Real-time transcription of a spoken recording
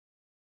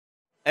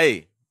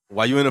Hey,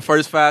 while you in the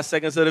first 5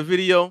 seconds of the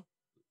video,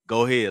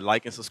 go ahead,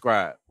 like and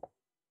subscribe.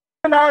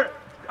 And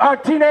our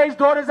teenage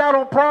daughters out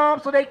on prom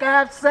so they can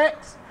have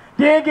sex,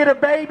 then get a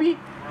baby,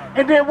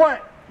 and then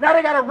what? Now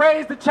they gotta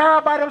raise the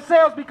child by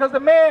themselves because the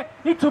man,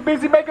 he too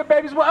busy making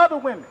babies with other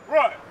women.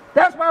 Right.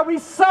 That's why we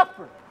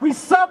suffer. We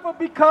suffer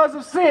because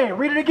of sin.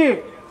 Read it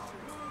again.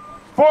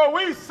 For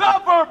we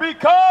suffer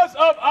because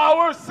of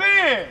our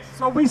sins.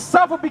 So we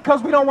suffer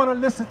because we don't want to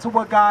listen to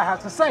what God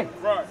has to say.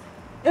 Right.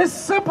 It's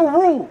simple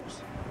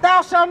rules.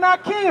 Thou shalt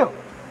not kill.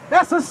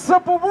 That's a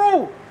simple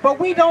rule. But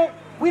we don't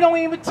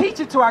even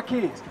teach it to our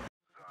kids.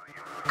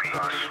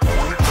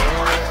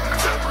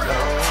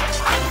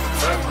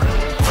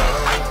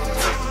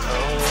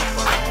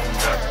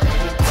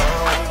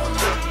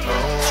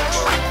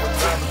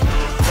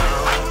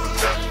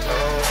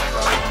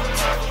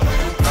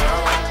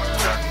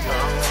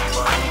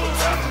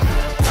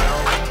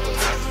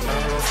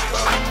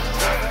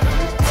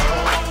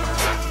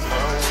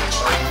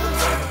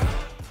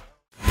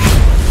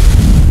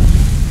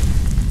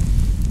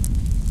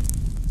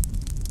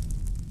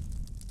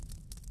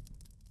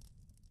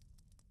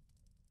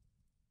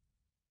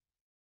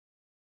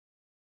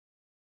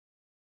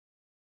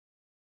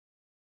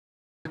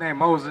 Your name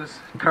Moses,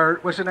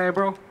 Kurt. What's your name,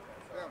 bro?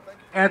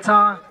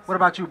 Anton. What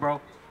about you, bro?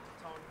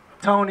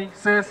 Tony,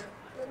 sis,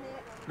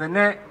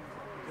 Lynette,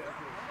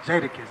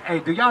 Jadakiss. Hey,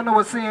 do y'all know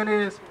what sin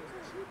is?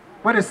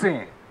 What is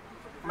sin?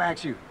 I'm gonna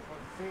ask you.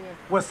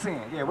 What's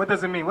sin? Yeah, what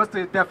does it mean? What's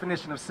the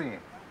definition of sin?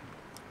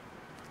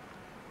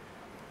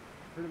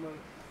 Pretty much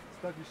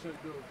stuff you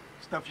shouldn't do.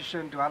 Stuff you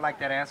shouldn't do. I like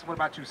that answer. What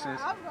about you, sis? I was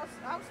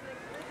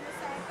thinking the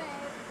same thing.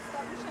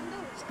 Stuff you shouldn't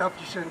do. Stuff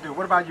you shouldn't do.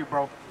 What about you,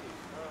 bro?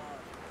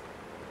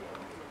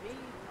 Me,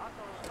 I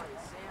thought like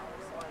sin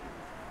was like,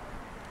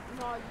 you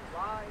know how you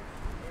lie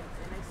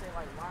and they say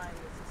like lying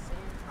is a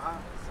sin.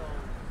 So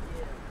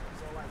yeah,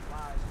 so like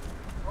lies.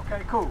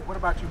 Okay, cool. What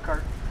about you,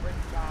 Kurt?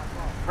 Breaking God's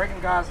law.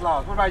 Breaking God's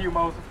laws. What about you,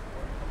 Moses?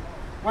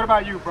 What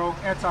about you, bro?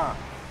 Anton?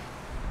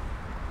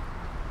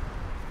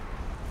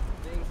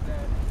 Things that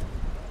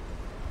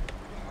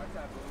are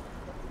taboo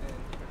in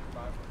the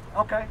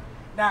Bible. Okay.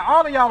 Now,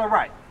 all of y'all are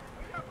right.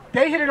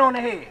 They hit it on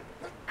the head.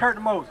 Kurt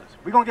and Moses.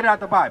 We're going to get out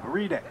the Bible.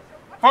 Read that.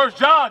 1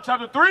 John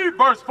chapter 3,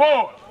 verse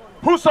 4.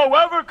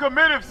 Whosoever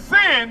committeth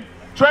sin,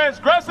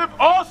 transgresseth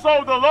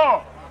also the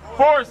law.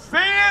 For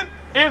sin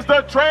is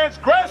the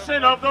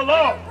transgression of the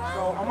law.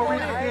 So I'm going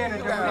to read it again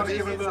and then we're going to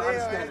give it a little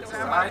understanding to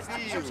it, all right?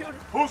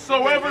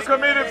 Whosoever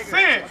committeth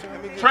sin,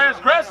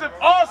 transgresseth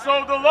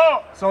also the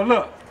law. So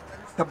look,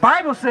 the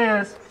Bible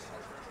says,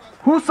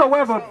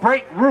 whosoever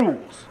break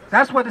rules.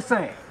 That's what it's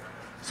saying.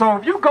 So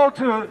if you go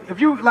to, if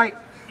you like,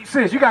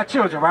 sis, you got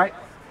children, right?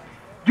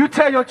 You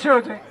tell your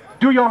children,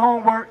 do your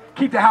homework,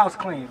 keep the house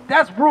clean.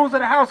 That's rules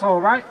of the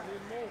household, right?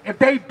 If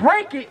they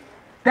break it,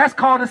 that's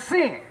called a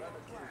sin.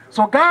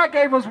 So God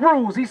gave us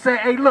rules. He said,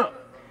 hey, look,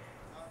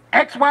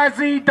 X, Y,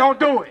 Z, don't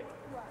do it.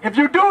 If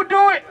you do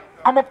it,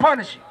 I'm going to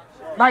punish you.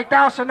 Like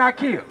thou shalt not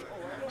kill.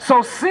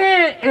 So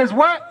sin is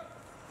what?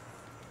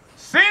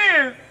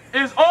 Sin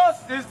is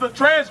the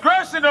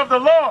transgression of the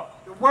law.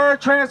 The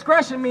word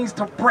transgression means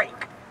to break.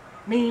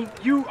 Mean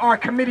you are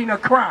committing a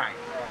crime.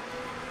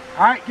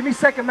 All right, give me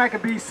 2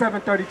 Maccabees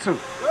 7:32.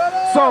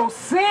 So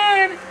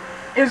sin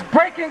is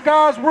breaking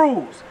God's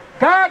rules.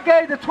 God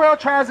gave the 12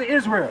 tribes of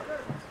Israel.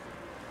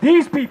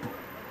 These people,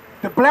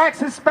 the blacks,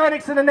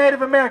 Hispanics, and the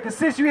Native Americans.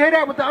 Sis, you hear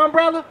that with the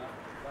umbrella?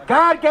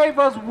 God gave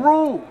us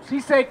rules.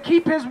 He said,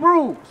 keep his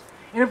rules.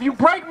 And if you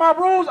break my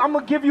rules, I'm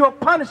going to give you a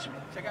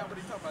punishment.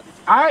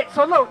 All right,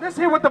 so look, let's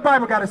hear what the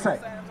Bible got to say.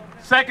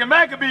 2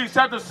 Maccabees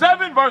chapter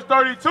 7, verse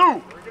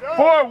 32.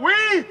 For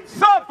we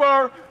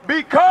suffer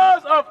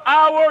because of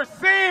our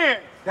sin.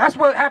 That's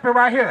what happened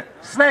right here.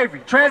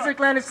 Slavery,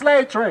 transatlantic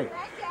slave trade.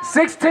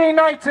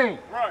 1619.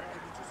 Right.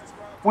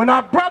 When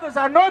our brothers,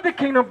 our Northern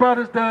Kingdom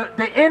brothers,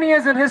 the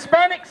Indians and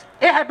Hispanics,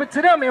 it happened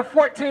to them in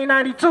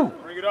 1492.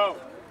 Bring it on.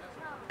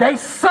 They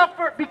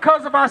suffered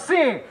because of our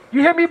sin. You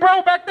hear me,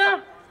 bro, back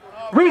there?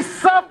 We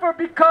suffer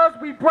because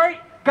we break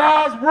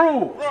God's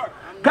rules.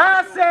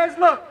 God says,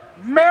 look,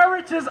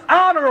 marriage is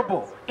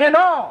honorable in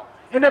all,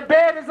 and the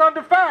bed is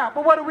undefiled.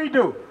 But what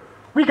do?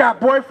 We got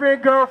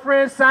boyfriend,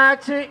 girlfriend,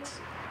 side chicks.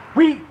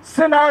 We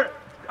send our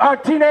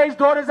teenage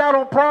daughters out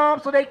on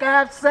prom so they can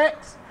have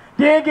sex,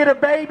 then get a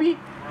baby.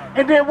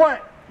 And then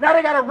what? Now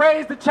they got to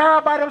raise the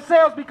child by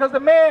themselves because the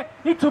man,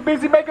 he too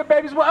busy making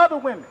babies with other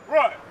women.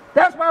 Right.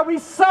 That's why we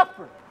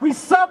suffer. We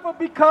suffer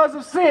because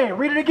of sin.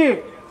 Read it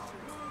again.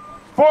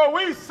 For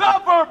we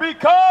suffer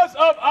because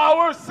of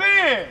our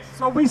sins.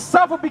 So we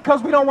suffer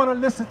because we don't want to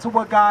listen to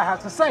what God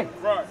has to say.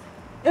 Right.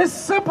 It's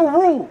simple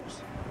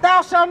rules.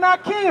 Thou shalt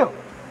not kill.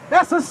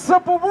 That's a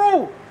simple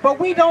rule. But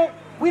we don't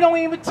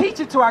even teach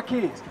it to our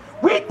kids.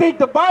 We think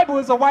the Bible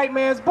is a white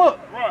man's book.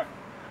 Right.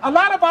 A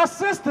lot of our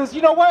sisters,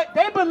 you know what?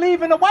 They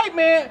believe in the white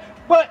man,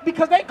 but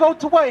because they go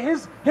to what?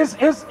 His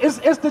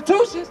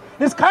institutions,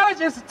 his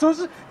college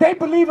institutions, they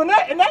believe in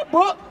that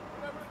book.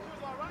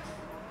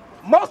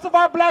 Most of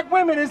our black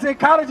women is in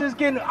colleges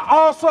getting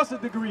all sorts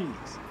of degrees.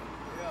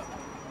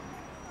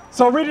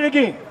 So read it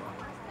again.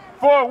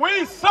 For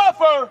we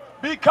suffer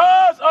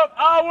because of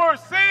our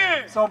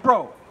sins. So,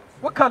 bro,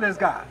 what color is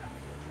God?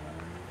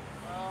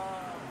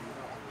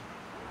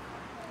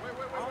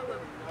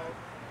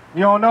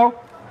 You don't know?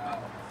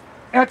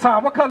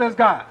 Anton, what color is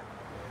God?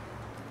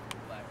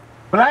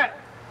 Black.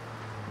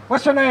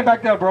 What's your name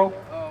back there, bro?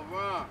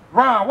 Ron.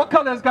 Ron, what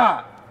color is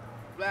God?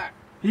 Black.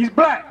 He's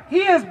black. He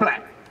is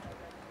black.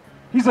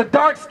 He's a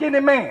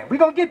dark-skinned man. We're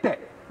going to get that.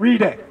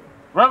 Read that.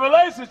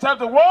 Revelation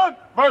chapter 1,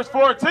 verse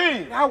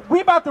 14. Now,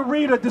 we about to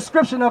read a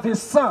description of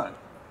his son.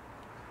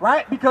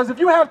 Right? Because if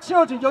you have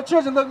children, your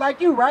children look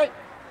like you, right?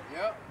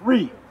 Yep.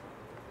 Read.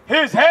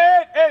 His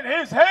head and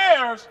his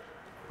hairs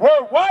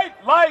were white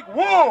like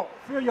wool.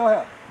 Feel your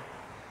hair.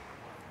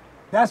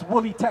 That's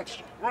woolly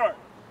texture. Right.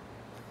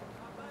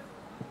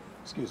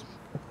 Excuse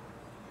me.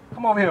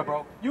 Come over here,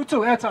 bro. You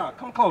too, Anton.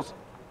 Come closer.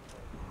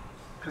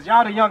 Because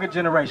y'all the younger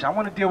generation. I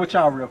want to deal with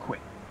y'all real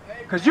quick.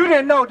 Because you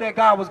didn't know that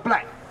God was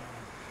black.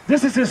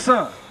 This is his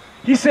son.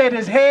 He said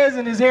his hairs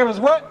and his hair was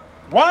what?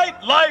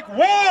 White like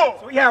wool.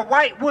 So he had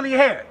white, woolly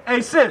hair.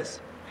 Hey, sis.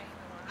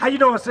 How you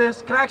doing,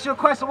 sis? Can I ask you a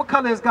question? What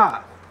color is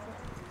God?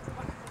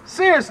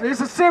 Seriously,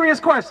 it's a serious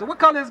question. What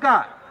color is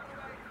God?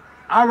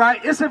 All right,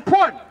 it's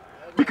important.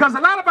 Because a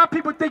lot of our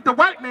people think the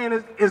white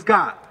man is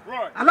God.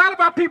 Right. A lot of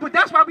our people,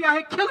 that's why we out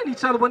here killing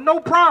each other with no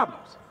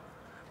problems.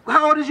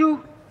 How old is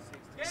you?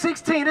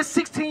 16. This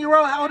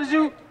 16-year-old, how old is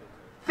you?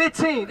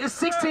 15. There's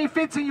 16,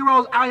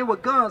 15-year-olds out here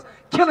with guns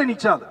killing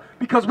each other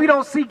because we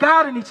don't see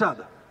God in each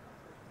other.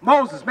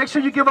 Moses, make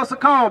sure you give us a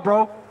call,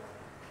 bro.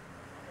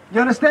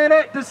 You understand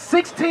that? The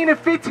 16 and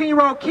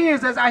 15-year-old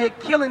kids that's out here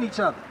killing each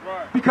other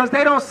because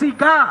they don't see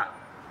God.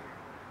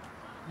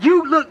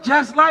 You look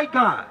just like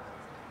God.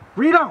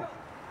 Read on.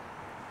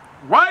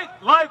 White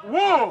like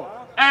wool,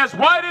 as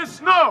white as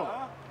snow,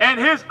 and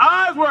his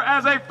eyes were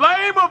as a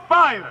flame of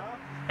fire,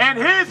 and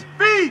his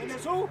feet.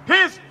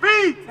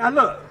 Now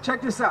look,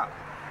 check this out.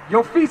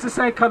 Your feet's the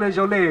same color as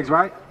your legs,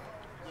 right?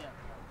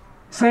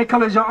 Same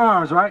color as your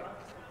arms, right?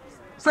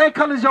 Same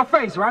color as your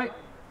face, right?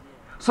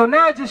 So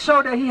now it just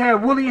showed that he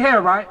had woolly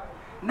hair, right?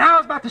 Now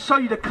it's about to show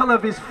you the color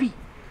of his feet.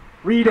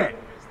 Read that.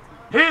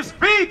 His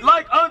feet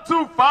like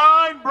unto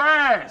fine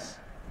brass.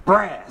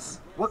 Brass.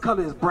 What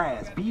color is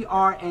brass?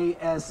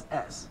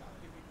 B-R-A-S-S.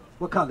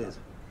 What color is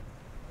it?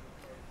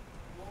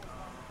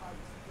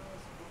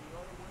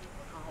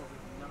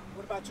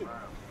 What about you?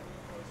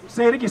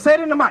 Say it again. Say it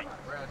in the mic.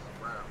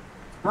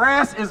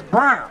 Brass is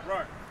brown.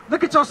 Right.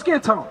 Look at your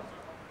skin tone.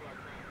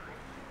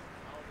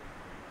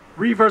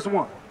 Read verse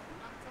 1.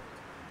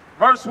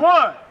 Verse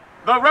 1,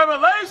 the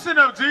revelation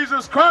of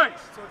Jesus Christ.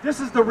 So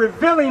this is the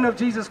revealing of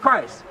Jesus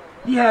Christ.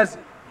 He has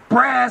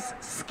brass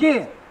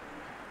skin.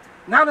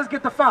 Now let's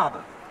get the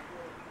Father.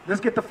 Let's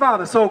get the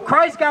Father. So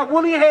Christ got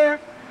woolly hair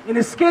and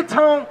his skin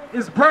tone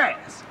is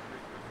brass.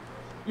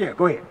 Yeah,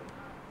 go ahead.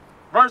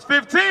 Verse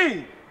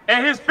 15,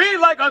 and his feet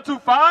like unto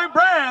fine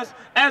brass,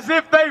 as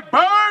if they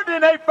burned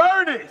in a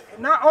furnace.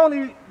 Not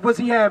only was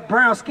he have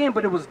brown skin,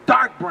 but it was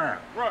dark brown.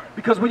 Right.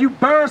 Because when you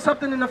burn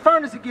something in the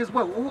furnace, it gets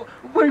what?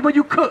 When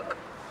you cook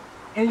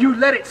and you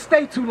let it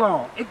stay too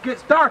long, it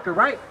gets darker,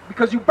 right?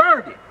 Because you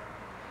burned it.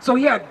 So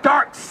he had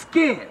dark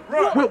skin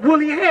with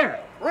woolly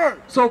hair. Right.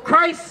 So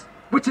Christ,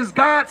 which is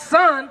God's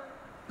son,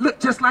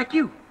 looked just like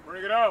you.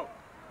 Bring it out.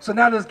 So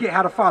now let's get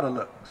how the Father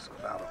looks.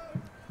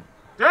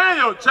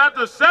 Daniel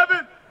chapter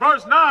 7,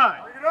 verse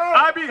 9.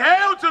 I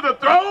beheld till the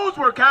thrones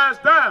were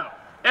cast down,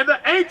 and the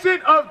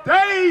Ancient of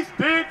Days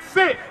did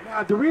sit.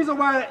 Now, the reason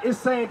why it's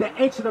saying the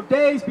Ancient of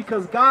Days,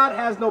 because God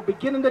has no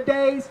beginning of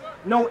days,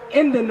 no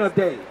ending of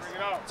days.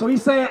 So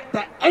he's saying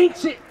the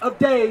Ancient of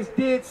Days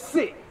did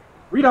sit.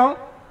 Read on.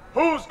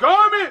 Whose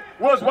garment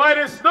was white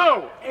as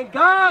snow. And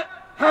God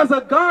has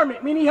a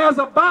garment, meaning he has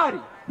a body.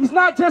 He's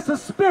not just a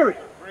spirit.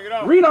 Bring it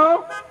on. Read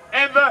on.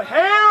 And the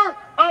hair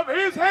of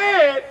his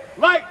head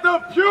like the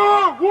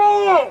pure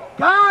wool.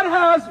 God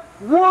has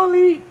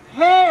woolly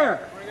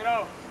hair. Bring it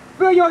on.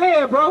 Feel your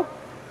hair, bro.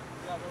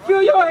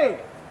 Feel your hair.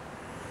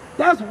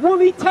 That's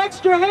woolly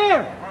texture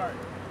hair.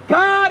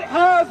 God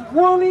has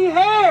woolly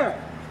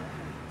hair.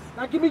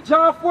 Now give me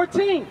John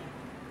 14.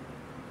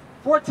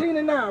 14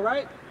 and 9,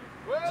 right?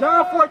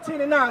 John 14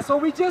 and 9. So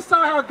we just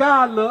saw how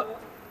God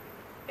looked,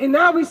 and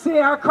now we see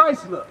how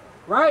Christ looked,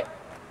 right?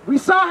 We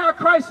saw how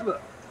Christ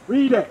looked.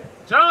 Read that.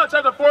 John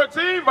chapter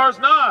 14, verse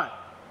 9.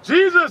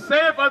 Jesus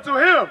saith unto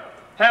him,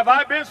 have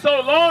I been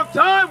so long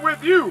time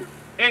with you,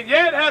 and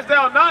yet hast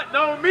thou not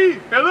known me,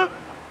 Philip?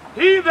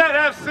 He that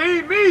hath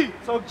seen me.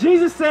 So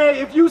Jesus said,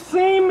 if you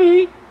seen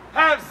me,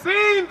 have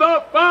seen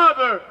the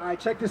Father. All right,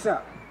 check this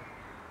out.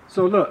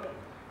 So look,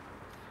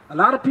 a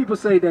lot of people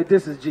say that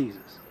this is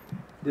Jesus,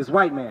 this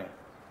white man.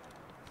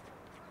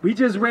 We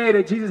just read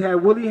that Jesus had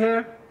woolly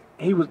hair,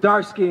 and he was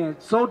dark-skinned,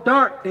 so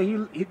dark that he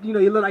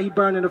looked like he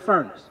burned in the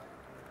furnace.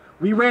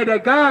 We read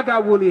that God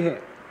got woolly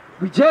hair.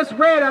 We just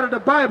read out of the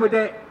Bible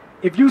that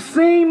if you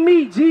seen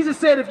me, Jesus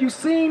said, if you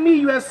seen me,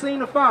 you have seen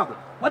the Father.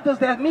 What does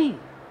that mean?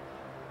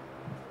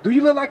 Do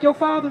you look like your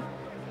father?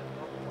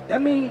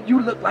 That means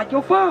you look like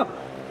your father.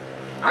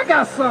 I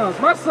got sons.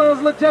 My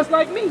sons look just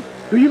like me.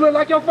 Do you look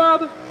like your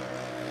father?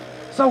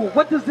 So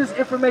what does this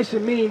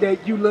information mean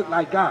that you look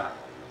like God?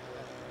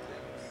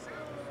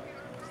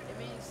 It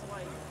means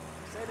like,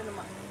 say it in the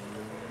mic.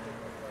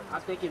 I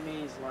think it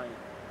means like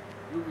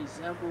you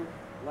resemble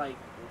like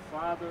your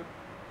father,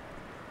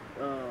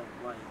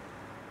 like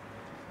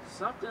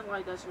something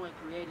like that's when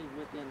created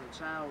within the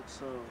child.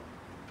 So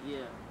yeah.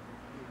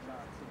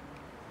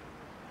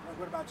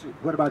 What about you?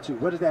 What about you?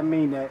 What does that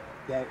mean that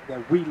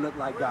we look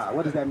like God?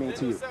 What does that mean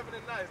to you? Because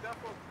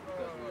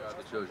we are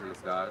the children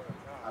of God.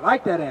 I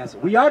like that answer.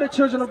 We are the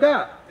children of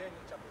God.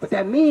 But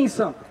that means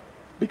something.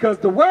 Because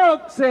the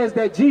world says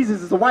that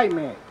Jesus is a white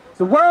man.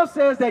 The world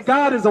says that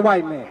God is a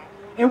white man.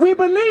 And we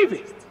believe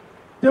it.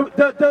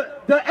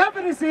 The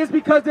evidence is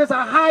because there's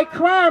a high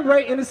crime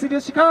rate in the city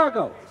of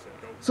Chicago.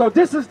 So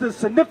this is the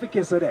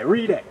significance of that.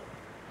 Read that.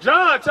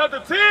 John chapter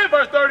 10,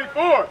 verse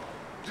 34.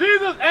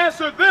 Jesus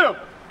answered them,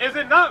 is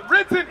it not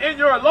written in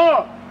your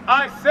law,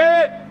 I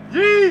said,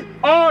 ye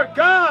are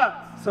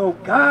gods? So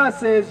God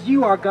says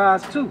you are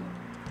gods too.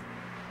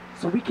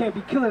 So we can't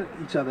be killing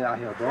each other out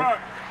here, bro. Right.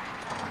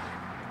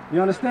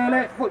 You understand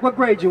that? What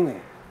grade you in?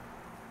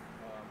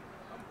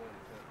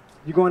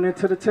 You going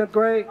into the 10th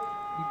grade?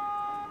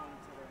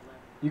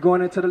 You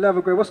going into the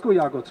 11th grade? What school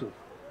y'all go to?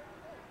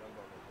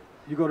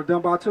 You go to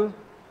Dunbar too?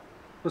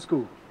 What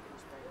school?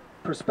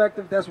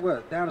 Perspective? That's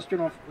what? Down the street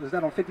on, is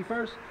that on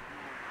 51st?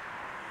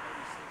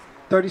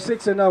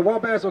 36 in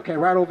Wabash? Okay,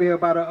 right over here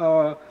by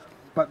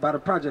the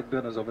project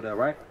buildings over there,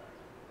 right?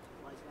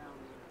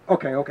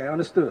 Okay,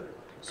 understood.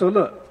 So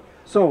look,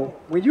 so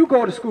when you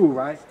go to school,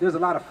 right, there's a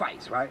lot of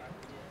fights, right?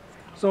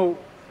 So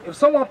if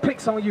someone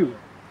picks on you,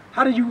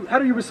 how do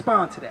you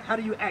respond to that? How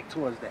do you act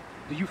towards that?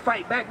 Do you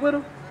fight back with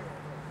them?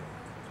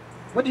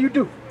 What do you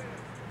do?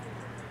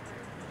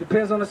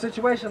 Depends on the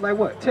situation. Like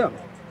what? Tell me.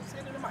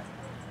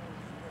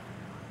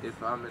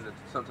 If I'm in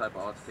some type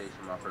of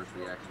altercation, my first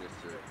reaction is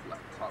to like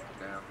talk it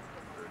down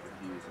or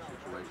diffuse the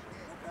situation.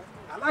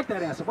 I like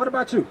that answer. What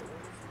about you?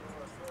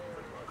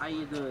 I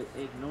either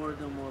ignore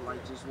them or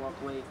like just walk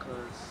away,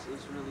 cause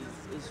it's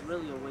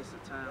really a waste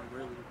of time,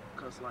 really,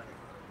 cause like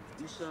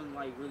you shouldn't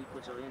like really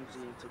put your energy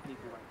into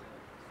people like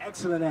that.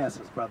 Excellent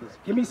answers, brothers.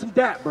 Give me some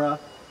dap, bruh.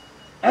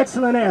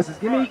 Excellent answers.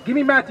 Give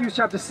me Matthew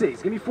chapter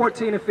 6. Give me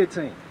 14 and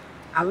 15.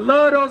 I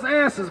love those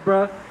answers,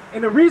 bruh.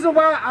 And the reason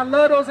why I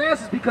love those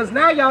answers because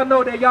now y'all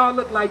know that y'all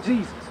look like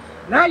Jesus.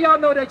 Now y'all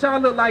know that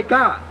y'all look like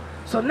God.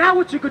 So now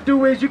what you could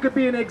do is you could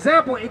be an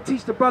example and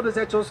teach the brothers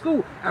at your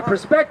school, at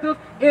Perspective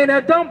and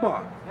at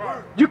Dunbar.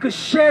 You could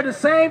share the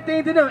same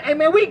thing to them. Hey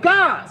man, we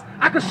gods.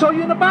 I could show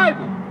you in the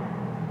Bible.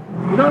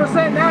 You know what I'm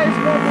saying? Now it's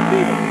more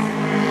believable.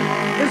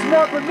 It's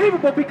more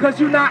believable because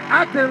you're not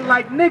acting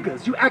like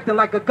niggas. You acting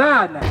like a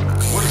god now.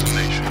 What is a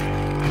nation?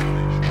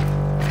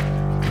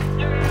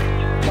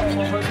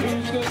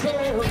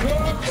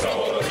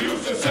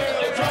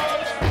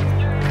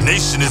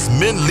 Nation is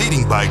men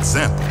leading by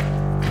example.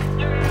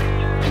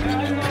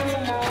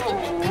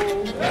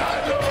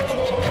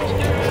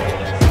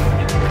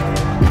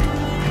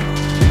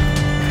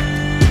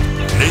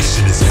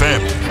 Nation is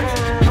family.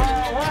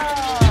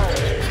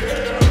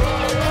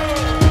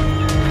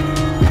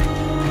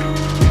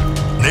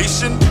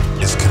 Nation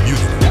is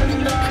community.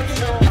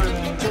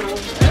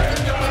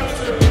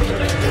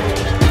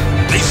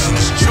 Nation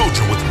is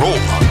children with role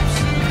models.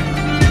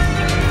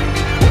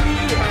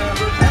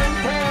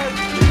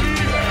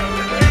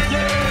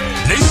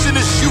 Nation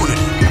is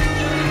unity.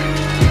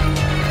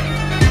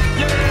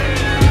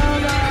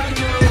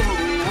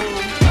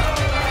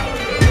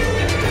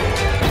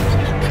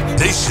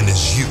 Nation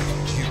is you.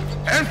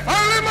 And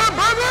finally, my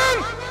brethren,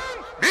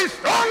 be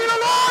strong in the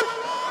Lord.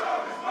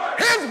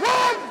 His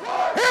word,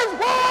 his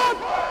word.